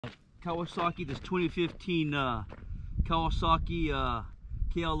Kawasaki, this 2015 Kawasaki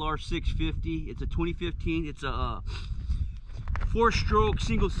KLR 650. It's a 2015. It's a 4-stroke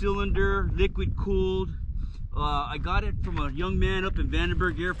single cylinder, liquid cooled. I got it from a young man up in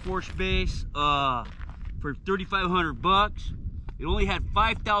Vandenberg Air Force Base for $3,500. It only had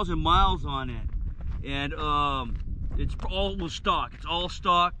 5,000 miles on it, and it's all stock. It's all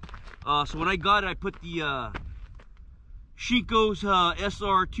stock. So when I got it, I put the Shinko's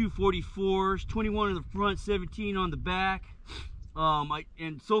SR 244s, 21 in the front, 17 on the back.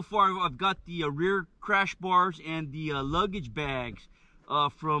 And so far I've got the rear crash bars and the luggage bags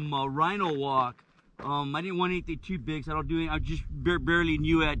from Rhino Walk. I didn't want anything too big, so I don't do anything. I just barely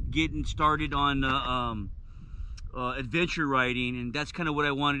new at getting started on adventure riding, and that's kind of what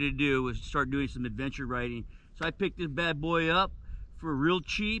I wanted to do, was start doing some adventure riding. So I picked this bad boy up for real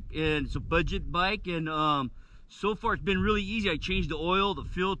cheap, and it's a budget bike, and so far it's been really easy. I changed the oil, the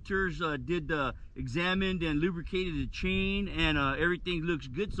filters, examined and lubricated the chain, and everything looks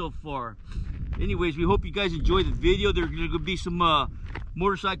good so far. Anyways, we hope you guys enjoy the video. There's going to be some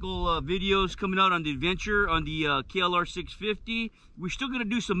motorcycle videos coming out on the adventure on the KLR 650. We're still going to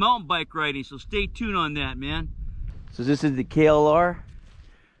do some mountain bike riding, so stay tuned on that, man. So this is the KLR,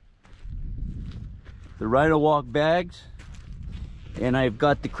 the Rhino Walk bags, and I've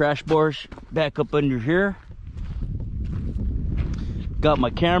got the crash bars back up under here. Got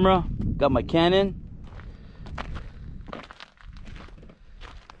my camera, got my Canon.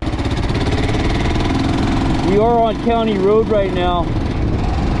 We are on county road right now,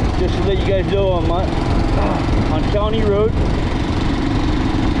 just to let you guys know. I'm on county road.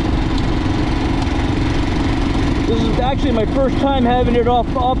 This is actually my first time having it off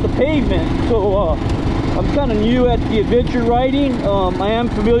the pavement, so I'm kind of new at the adventure riding. I am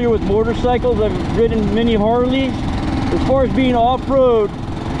familiar with motorcycles. I've ridden many Harleys. As far as being off-road,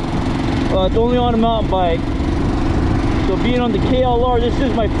 it's only on a mountain bike. So being on the KLR, this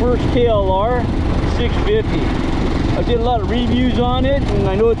is my first KLR 650. I did a lot of reviews on it, and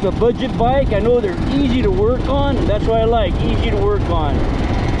I know it's a budget bike. I know they're easy to work on, and that's what I like, easy to work on.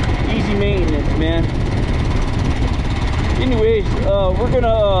 Easy maintenance, man. Anyways, we're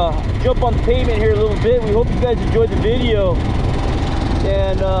gonna jump on the pavement here a little bit. We hope you guys enjoyed the video,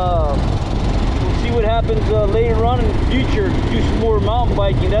 and we'll see what happens later on in the future. Do some more mountain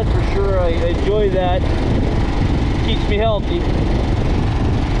biking, that's for sure. I enjoy that. Keeps me healthy.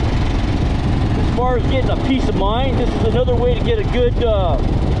 As far as getting a peace of mind, this is another way to get a good,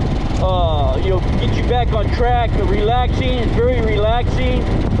 you know, get you back on track. Relaxing, it's very relaxing.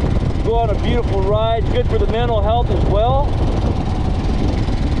 Go on a beautiful ride. It's good for the mental health as well.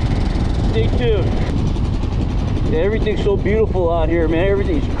 Stay tuned. Yeah, everything's so beautiful out here, man.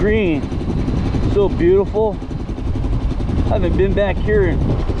 Everything's green. So beautiful. I haven't been back here in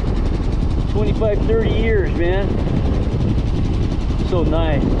 25, 30 years, man. So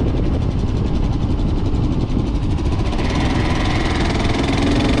nice.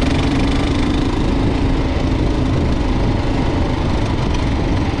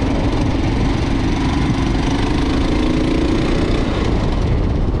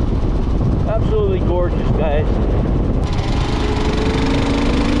 Absolutely gorgeous, guys.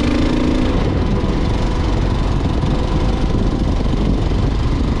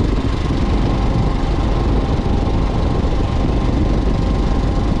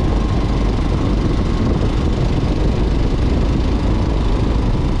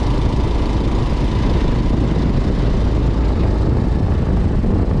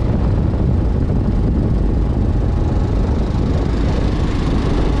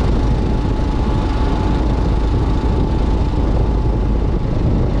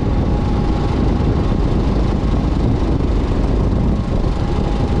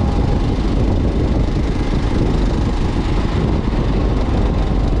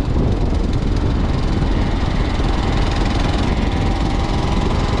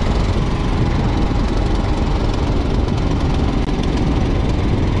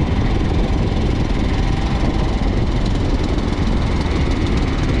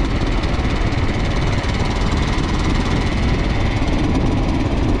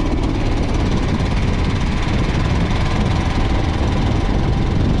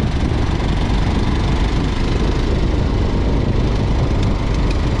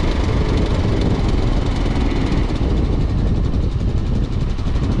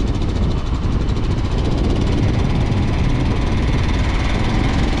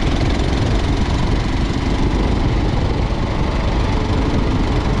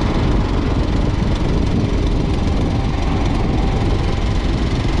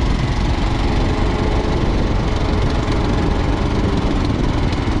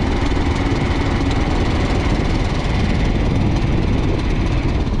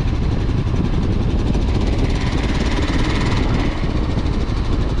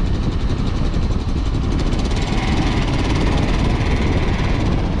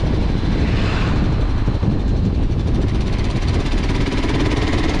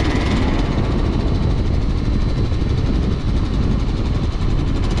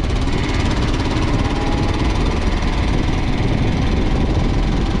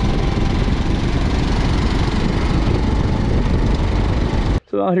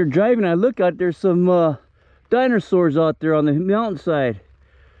 out here driving, I look out, there's some dinosaurs out there on the mountainside.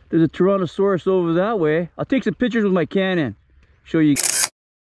 There's a Tyrannosaurus over that way. I'll take some pictures with my Canon, show you.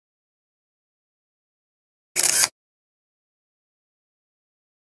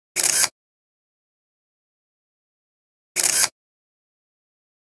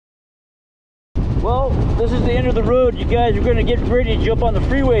 Well, this is the end of the road, you guys. We're going to get ready to jump on the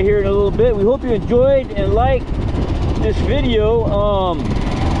freeway here in a little bit. We hope you enjoyed and liked this video.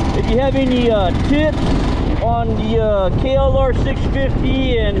 If you have any tips on the KLR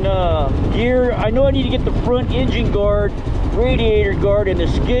 650 and gear, I know I need to get the front engine guard, radiator guard, and the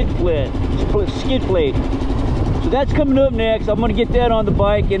skid plate. So that's coming up next. I'm going to get that on the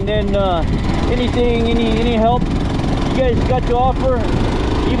bike, and then any help you guys got to offer,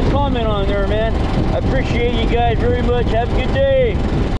 leave a comment on there, man. I appreciate you guys very much. Have a good day.